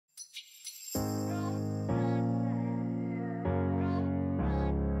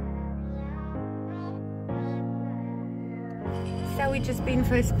we've just been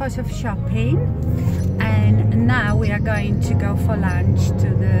for a spot of shopping, and now we are going to go for lunch to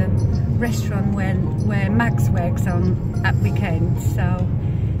the restaurant where Max works on at weekends. So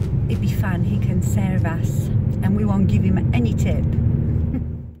it'd be fun. He can serve us and we won't give him any tip.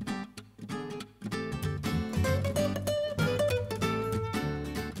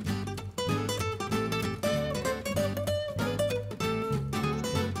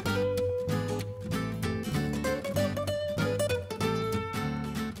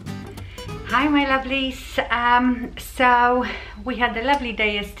 Hi my lovelies, so we had a lovely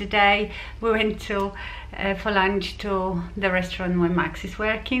day yesterday. We went to for lunch to the restaurant where Max is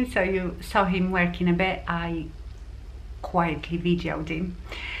working, so you saw him working a bit. I quietly videoed him,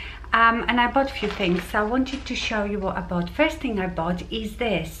 and I bought a few things, so I wanted to show you what I bought. First thing I bought is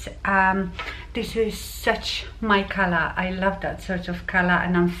this. This is such my color. I love that sort of color,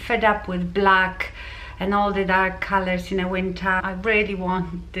 and I'm fed up with black and all the dark colors in the winter. I really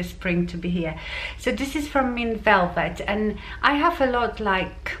want the spring to be here. So this is from Mint Velvet, and I have a lot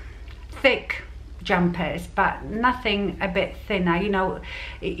like thick jumpers, but nothing a bit thinner. You know,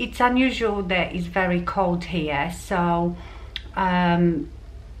 it's unusual that it's very cold here, so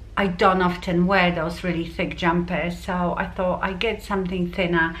I don't often wear those really thick jumpers, so I thought I'd get something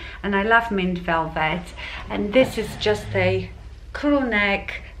thinner, and I love Mint Velvet. And this is just a crew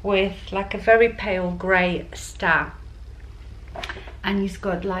neck with like a very pale grey star, and he's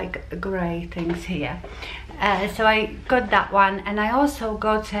got like grey things here. So I got that one, and I also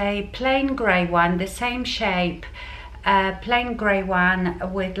got a plain grey one, the same shape, plain grey one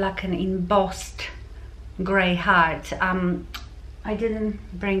with like an embossed grey heart. I didn't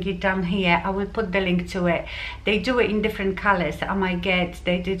bring it down here. I will put the link to it. They do it in different colors. I might get,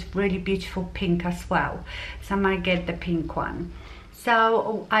 they did really beautiful pink as well, so I might get the pink one.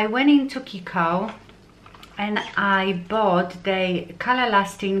 So I went into Kiko and I bought the color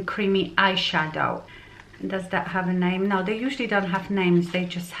lasting creamy eyeshadow. Does that have a name? No, they usually don't have names. They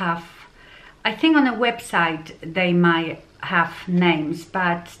just have, I think on a website they might have names,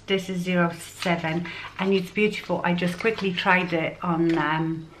 but this is 07 and it's beautiful. I just quickly tried it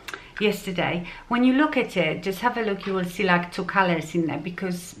on yesterday. When you look at it, just have a look, you will see like two colors in there,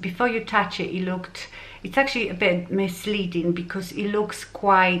 because before you touch it, it's actually a bit misleading because it looks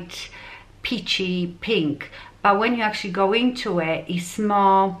quite peachy pink, but when you actually go into it, it's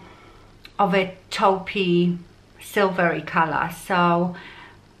more of a taupey silvery color. So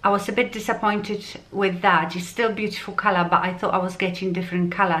I was a bit disappointed with that. It's still beautiful color, but I thought I was getting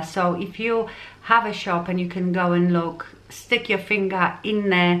different colors. So if you have a shop and you can go and look, stick your finger in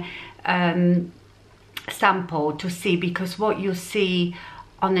the sample to see, because what you see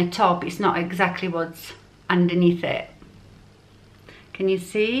on the top is not exactly what's underneath it. Can you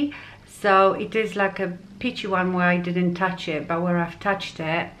see? So it is like a peachy one where I didn't touch it, but where I've touched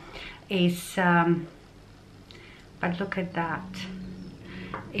it is but look at that.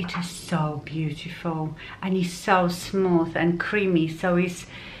 It is so beautiful, and it's so smooth and creamy, so it's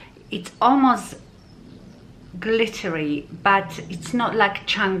almost glittery, but it's not like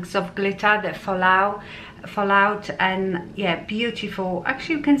chunks of glitter that fall out. And yeah, beautiful.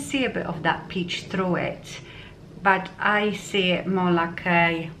 Actually you can see a bit of that peach through it, but I see it more like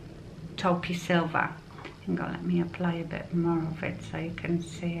a taupey silver. Hang on, let me apply a bit more of it so you can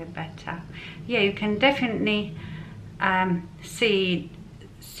see it better. Yeah, you can definitely see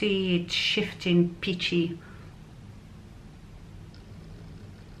it shifting peachy.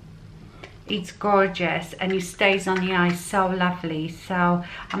 It's gorgeous, and it stays on the eye so lovely. So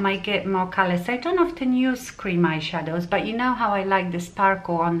I might get more colors. I don't often use cream eyeshadows, but you know how I like the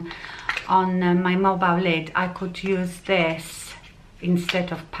sparkle on my mobile lid. I could use this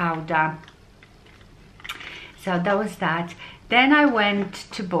instead of powder. So that was that. Then I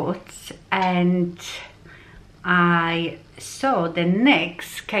went to Boots and I saw the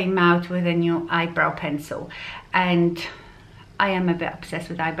NYX came out with a new eyebrow pencil, and I am a bit obsessed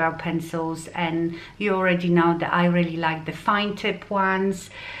with eyebrow pencils, and you already know that I really like the fine tip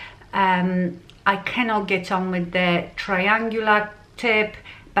ones. I cannot get on with the triangular tip,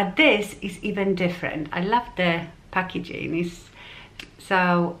 but this is even different. I love the packaging.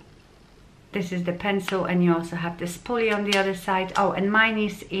 So this is the pencil, and you also have the spoolie on the other side. Oh, and mine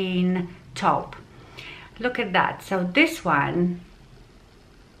is in taupe. Look at that. So this one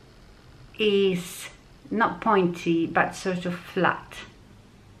is not pointy, but sort of flat,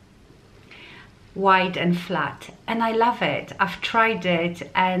 wide and flat, and I love it. I've tried it,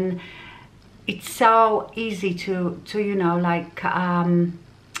 and it's so easy to you know, like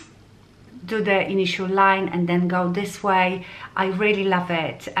do the initial line and then go this way. I really love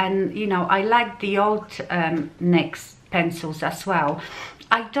it. And you know, I like the old NYX pencils as well.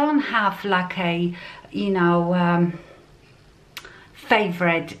 I don't have like a, you know,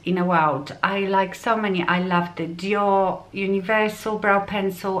 favorite in the world. I like so many. I love the Dior Universal Brow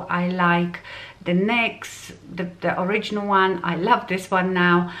Pencil. I like the NYX, the original one. I love this one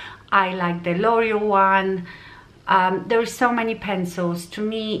now. I like the L'Oreal one. There are so many pencils. To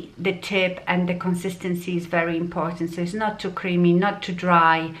me, the tip and the consistency is very important. So it's not too creamy, not too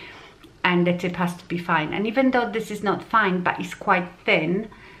dry, and the tip has to be fine. And even though this is not fine, but it's quite thin,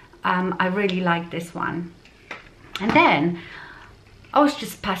 I really like this one. And then I was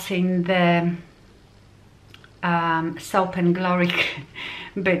just passing the Soap and Glory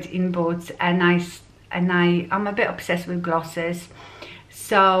bit in Boots, and I'm a bit obsessed with glosses.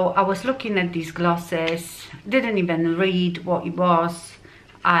 So I was looking at these glosses, didn't even read what it was.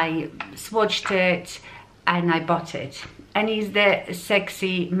 I swatched it and I bought it. And it's the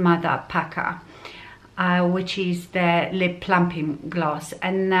Sexy Mother Packer, which is the lip plumping gloss.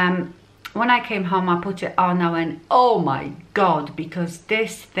 And when I came home, I put it on. I went, oh my God, because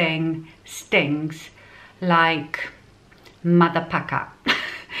this thing stings like Mother Packer.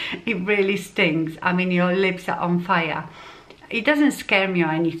 It really stings. I mean, your lips are on fire. It doesn't scare me or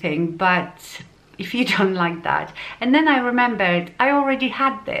anything, but if you don't like that. And then I remembered I already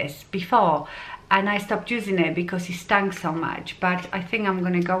had this before and I stopped using it because it stank so much. But I think I'm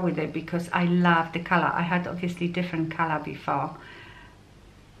gonna go with it because I love the color. I had obviously different color before.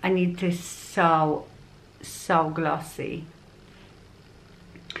 And it is so glossy.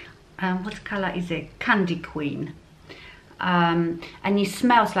 What color is it? Candy Queen. And it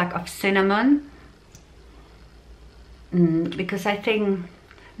smells like of cinnamon. Because I think,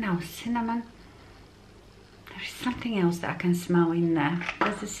 no, cinnamon. There's something else that I can smell in there.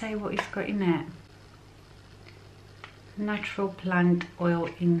 Does it say what it's got in it? Natural plant oil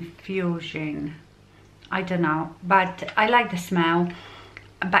infusion. I don't know, but I like the smell,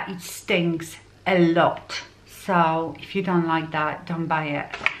 but it stings a lot. So if you don't like that, don't buy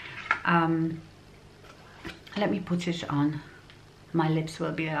it. Let me put it on. My lips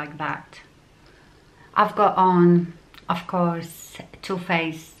will be like that. I've got on, of course, Too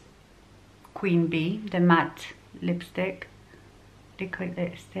Faced Queen Bee, the matte lipstick, liquid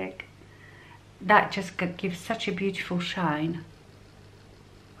lipstick. That just gives such a beautiful shine.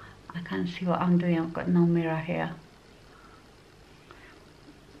 I can't see what I'm doing, I've got no mirror here.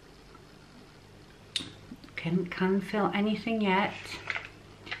 Can't feel anything yet,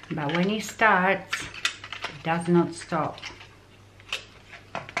 but when it starts, it does not stop.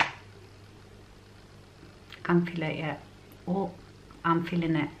 Can't feel it yet. Oh, I'm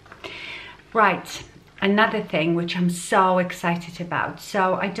feeling it. Right, another thing which I'm so excited about.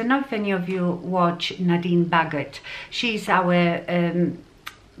 So I don't know if any of you watch Nadine Baggot. She's our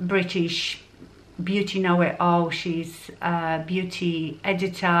British beauty know-it-all. She's a beauty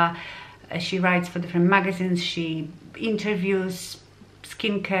editor. She writes for different magazines. She interviews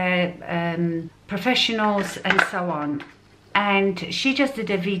skincare professionals and so on. And she just did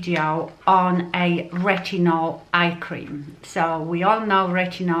a video on a retinol eye cream. So we all know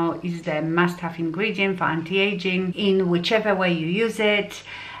retinol is the must-have ingredient for anti-aging in whichever way you use it.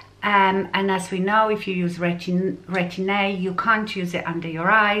 And as we know, if you use retin-A, you can't use it under your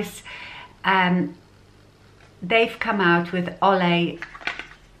eyes. They've come out with Olay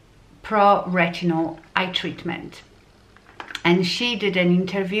pro-retinol eye treatment. And she did an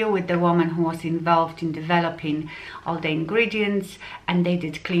interview with the woman who was involved in developing all the ingredients, and they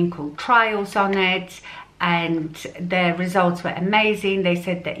did clinical trials on it, and the results were amazing. They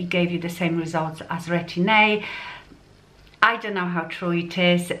said that it gave you the same results as retin-A. I don't know how true it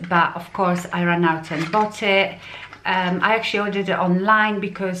is, but of course I ran out and bought it. I actually ordered it online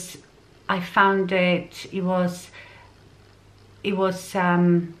because I found it was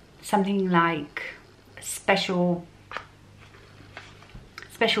something like special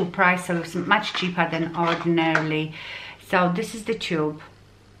price, so it's much cheaper than ordinarily. So this is the tube,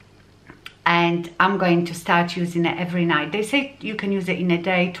 and I'm going to start using it every night. They say you can use it in a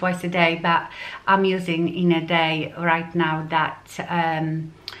day, twice a day, but I'm using in a day right now that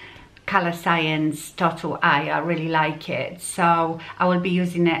Color Science Total Eye. I really like it, so I will be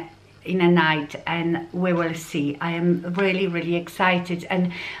using it in a night and we will see. I am really excited,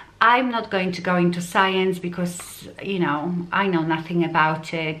 and I'm not going to go into science because, you know, I know nothing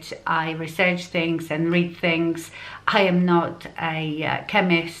about it. I research things and read things. I am not a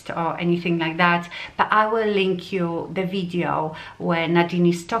chemist or anything like that, but I will link you the video where Nadine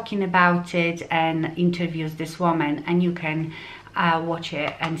is talking about it and interviews this woman, and you can watch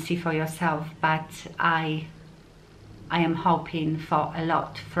it and see for yourself. But I I am hoping for a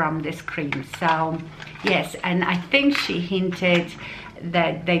lot from this cream. So yes, and I think she hinted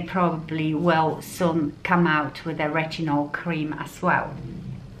that they probably will soon come out with a retinol cream as well.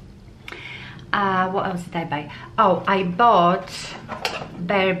 What else did I buy? Oh, I bought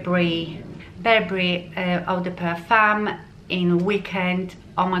Burberry Eau de Parfum in Weekend.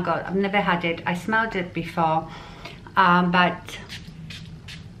 Oh my god, I've never had it. I smelled it before, but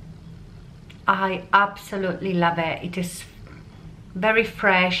I absolutely love it. It is very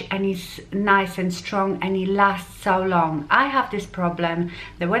fresh and it's nice and strong, and it lasts so long. I have this problem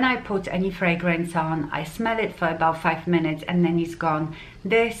that when I put any fragrance on, I smell it for about 5 minutes and then it's gone.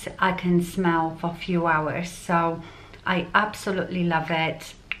 This I can smell for a few hours, so I absolutely love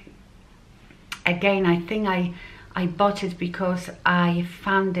it. Again, I think I bought it because I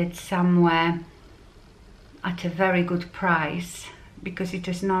found it somewhere at a very good price, because it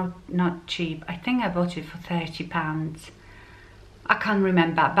is not cheap. I think I bought it for £30. I can't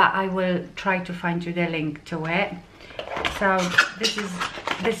remember, but I will try to find you the link to it. So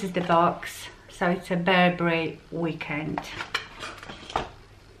this is the box. So it's a Burberry Weekend.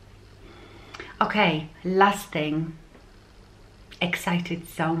 Okay, last thing. Excited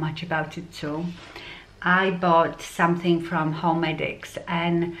so much about it too. I bought something from Homedics,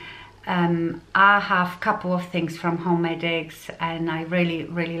 and I have a couple of things from Homedics and I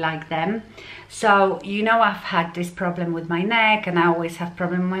really like them. So you know, I've had this problem with my neck and I always have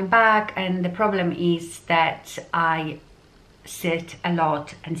problem with my back, and the problem is that I sit a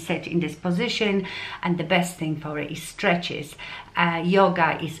lot and sit in this position, and the best thing for it is stretches.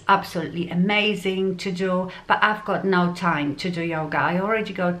 Yoga is absolutely amazing to do, but I've got no time to do yoga. I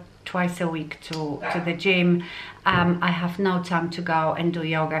already go twice a week to the gym. I have no time to go and do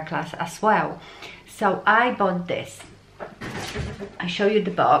yoga class as well. So I bought this. I show you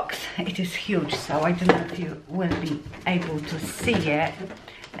the box. It is huge, so I don't know if you will be able to see it.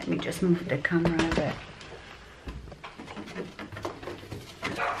 Let me just move the camera a bit.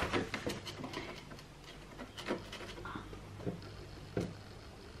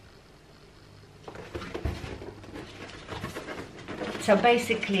 So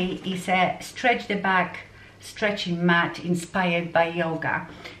basically it's a stretch the back stretching mat inspired by yoga.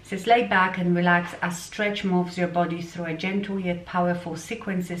 It says lay back and relax as stretch moves your body through a gentle yet powerful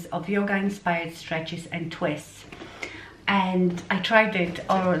sequences of yoga inspired stretches and twists. And I tried it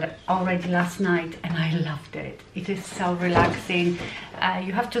already last night and I loved it. It is so relaxing.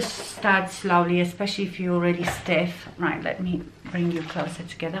 You have to start slowly, especially if you're already stiff. Right, let me bring you closer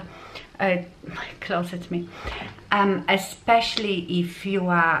together. Closer to me. Especially if you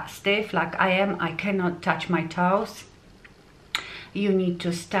are stiff like I am, I cannot touch my toes. You need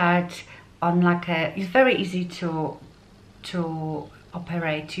to start on like a, it's very easy to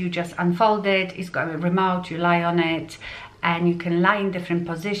operate. You just unfold it, it's got a remote, you lie on it, and you can lie in different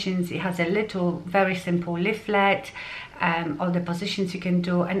positions. It has a little very simple leaflet, all the positions you can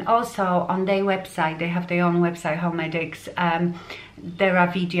do, and also on their website, they have their own website, Homedics. There are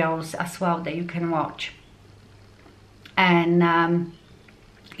videos as well that you can watch, and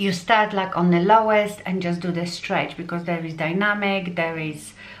you start like on the lowest and just do the stretch, because there is dynamic, there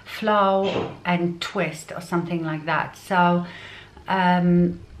is flow and twist or something like that. So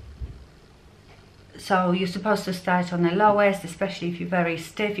so you're supposed to start on the lowest, especially if you're very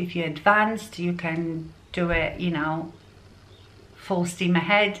stiff. If you're advanced, you can do it, you know, full steam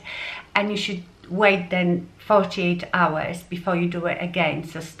ahead, and you should wait then 48 hours before you do it again.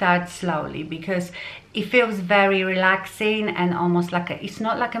 So start slowly, because it feels very relaxing and almost like a, it's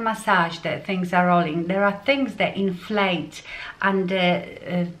not like a massage that things are rolling. There are things that inflate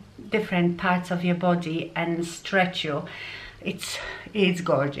under different parts of your body and stretch you. It's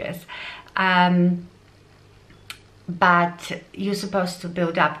gorgeous. But you're supposed to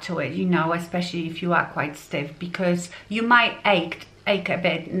build up to it, you know, especially if you are quite stiff, because you might ache a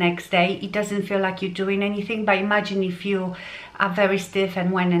bit next day. It doesn't feel like you're doing anything, but imagine if you are very stiff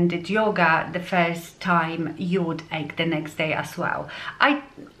and went and did yoga the first time, you would ache the next day as well. I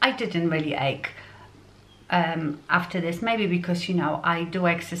didn't really ache after this, maybe because, you know, I do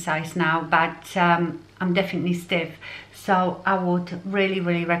exercise now, but I'm definitely stiff, so I would really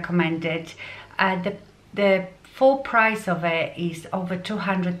recommend it. The full price of it is over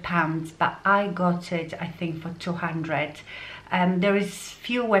 £200, but I got it I think for 200. There is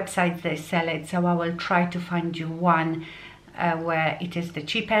few websites that sell it, so I will try to find you one where it is the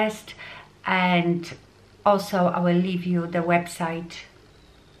cheapest, and also I will leave you the website,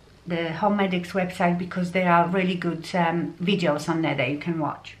 the Homedics website, because there are really good videos on there that you can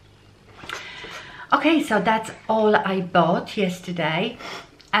watch. Okay, so that's all I bought yesterday,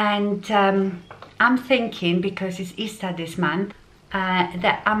 and I'm thinking, because it's Easter this month,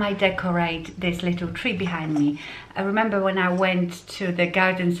 that I might decorate this little tree behind me. I remember when I went to the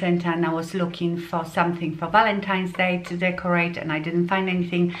garden center and I was looking for something for Valentine's Day to decorate and I didn't find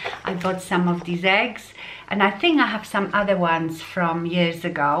anything. I bought some of these eggs, and I think I have some other ones from years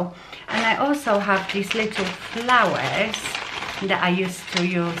ago. And I also have these little flowers that I used to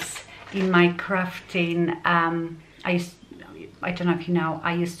use in my crafting. I don't know if you know,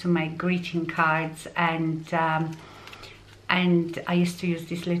 I used to make greeting cards, and I used to use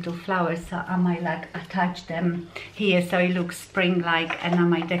these little flowers, so I might like attach them here so it looks spring-like, and I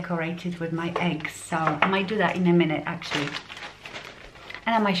might decorate it with my eggs. So I might do that in a minute actually,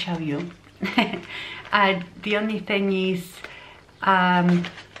 and I might show you. The only thing is,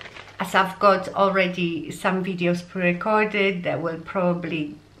 as I've got already some videos pre-recorded that will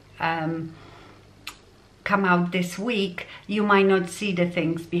probably come out this week, you might not see the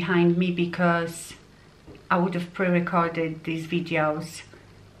things behind me because I would have pre-recorded these videos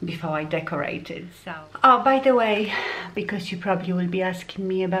before I decorated. So, oh, by the way, because you probably will be asking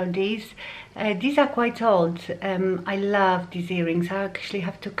me about these are quite old. I love these earrings. I actually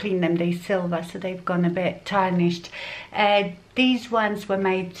have to clean them. They're silver, so they've gone a bit tarnished. These ones were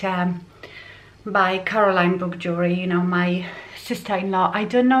made by Caroline Brook Jewellery, you know, my sister-in-law. I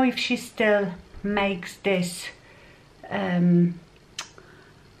don't know if she still makes this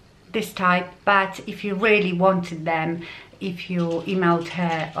this type, but if you really wanted them, if you emailed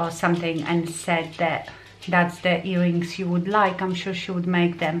her or something and said that that's the earrings you would like, I'm sure she would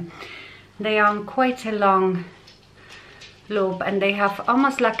make them. They are on quite a long loop, and they have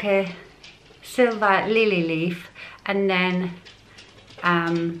almost like a silver lily leaf and then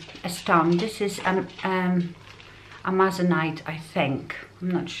a stone. This is Amazonite, I think, I'm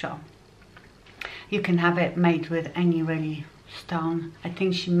not sure. You can have it made with any really stone. I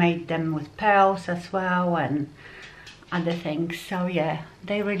think she made them with pearls as well and other things. So yeah,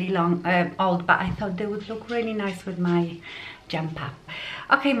 they're really long, old, but I thought they would look really nice with my jumper.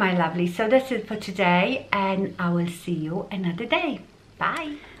 Okay, my lovely, so that's it for today, and I will see you another day.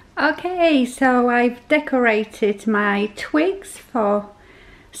 Bye. Okay, so I've decorated my twigs for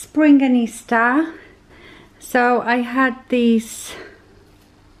spring and Easter. So I had these,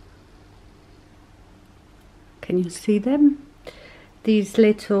 can you see them? These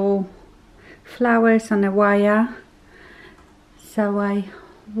little flowers on a wire. So I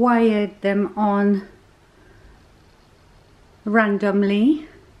wired them on randomly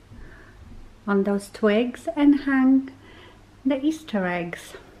on those twigs and hang the Easter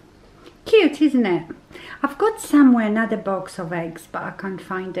eggs. Cute, isn't it? I've got somewhere another box of eggs, but I can't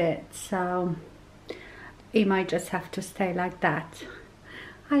find it, so it might just have to stay like that.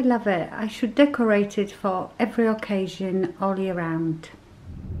 I love it. I should decorate it for every occasion all year round.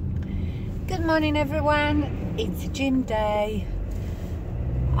 Good morning, everyone. It's gym day.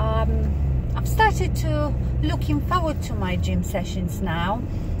 I've started to looking forward to my gym sessions now.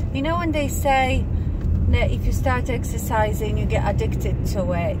 You know when they say that if you start exercising you get addicted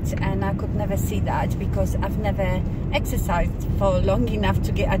to it, and I could never see that because I've never exercised for long enough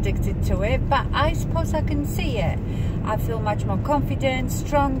to get addicted to it, but I suppose I can see it. I feel much more confident,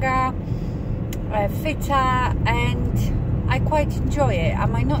 stronger, fitter, and I quite enjoy it. I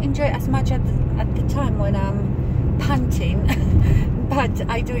might not enjoy it as much at the time when I'm panting, but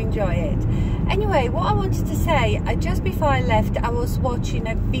I do enjoy it. Anyway, what I wanted to say, just before I left, I was watching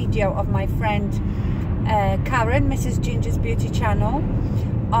a video of my friend Karen, Mrs. Ginger's Beauty channel,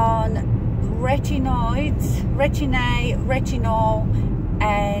 on retinoids, retinol,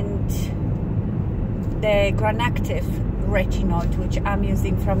 and the Granactive retinoid, which I'm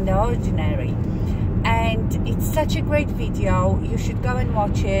using from The Ordinary. And it's such a great video. You should go and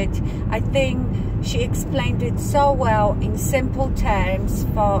watch it. I think she explained it so well in simple terms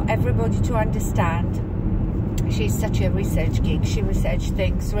for everybody to understand. She's such a research geek. She researches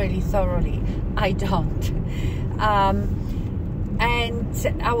things really thoroughly. I don't. And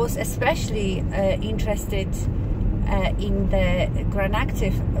I was especially interested in the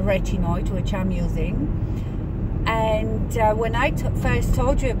Granactive retinoid, which I'm using. And when I first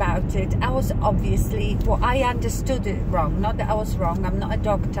told you about it, I was obviously, well, I understood it wrong. Not that I was wrong. I'm not a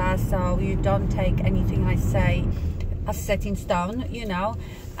doctor, so you don't take anything I say as set in stone, you know.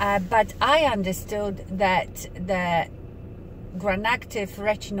 But I understood that the Granactive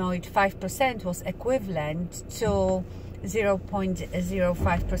retinoid 5% was equivalent to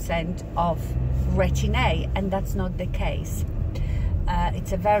 0.05% of retin A, and that's not the case.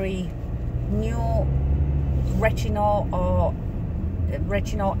 It's a very new retinol or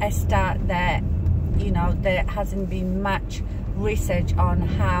retinol ester that, you know, there hasn't been much research on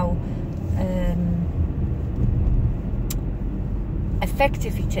how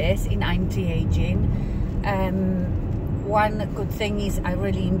effective it is in anti-aging. One good thing is I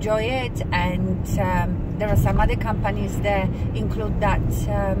really enjoy it, and there are some other companies that include that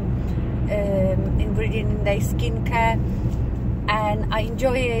ingredient in their skincare, and I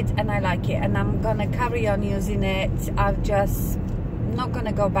enjoy it and I like it, and I'm gonna carry on using it. I'm just not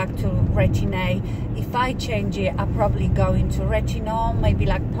gonna go back to retin-A. If I change it, I'll probably go into retinol, maybe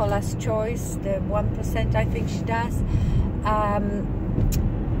like Paula's Choice, the 1% I think she does.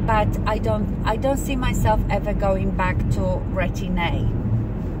 But I don't see myself ever going back to retin-A.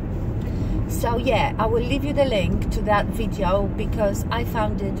 So yeah, I will leave you the link to that video because I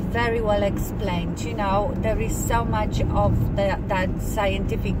found it very well explained. You know, there is so much of that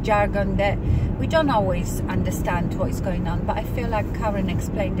scientific jargon that we don't always understand what is going on, but I feel like Karen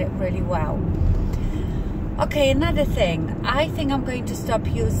explained it really well. Okay, another thing, I think I'm going to stop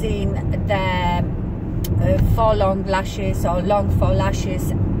using the faux long lashes or long faux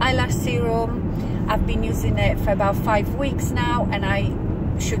lashes eyelash serum. I've been using it for about 5 weeks now, and I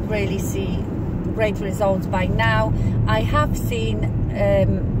should really see great results by now. I have seen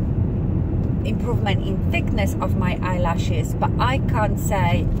improvement in thickness of my eyelashes, but I can't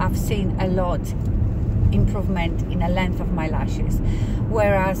say I've seen a lot improvement in the length of my lashes,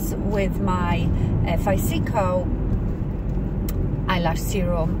 whereas with my Kiko eyelash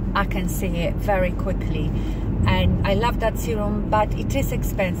serum I can see it very quickly, and I love that serum, but it is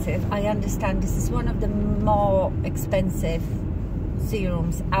expensive. I understand this is one of the more expensive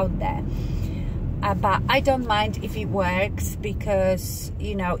serums out there, but I don't mind if it works because,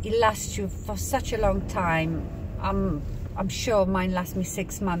 you know, it lasts you for such a long time. I'm sure mine lasts me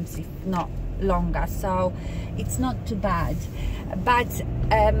 6 months, if not longer, so it's not too bad. But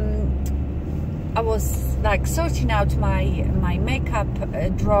I was like sorting out my makeup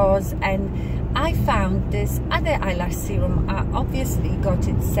drawers, and I found this other eyelash serum. I obviously got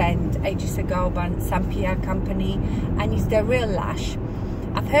it sent ages ago by some PR company, and it's the Realash.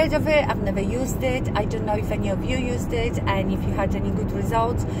 I've heard of it, I've never used it. I don't know if any of you used it and if you had any good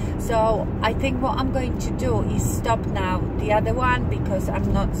results. So I think what I'm going to do is stop now the other one because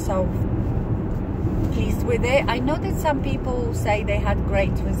I'm not so pleased with it. I know that some people say they had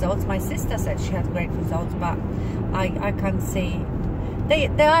great results. My sister said she had great results, but I can't see.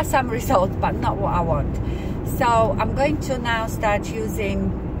 There are some results, but not what I want. So I'm going to now start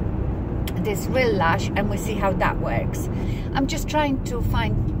using this Realash, and we'll see how that works. I'm just trying to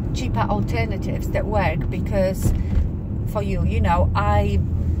find cheaper alternatives that work, because for you know, I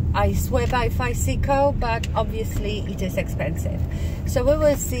swear by Kiko, but obviously it is expensive. So we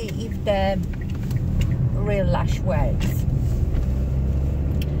will see if the Realash works,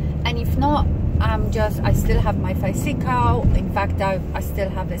 and if not, I still have my Kiko. In fact, I still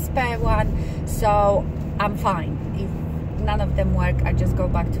have a spare one, so I'm fine. If none of them work, I just go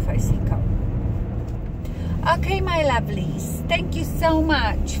back to Kiko. Okay, my lovelies, thank you so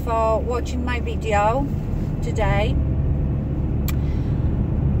much for watching my video today.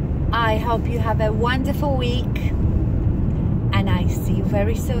 I hope you have a wonderful week, and I see you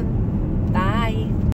very soon.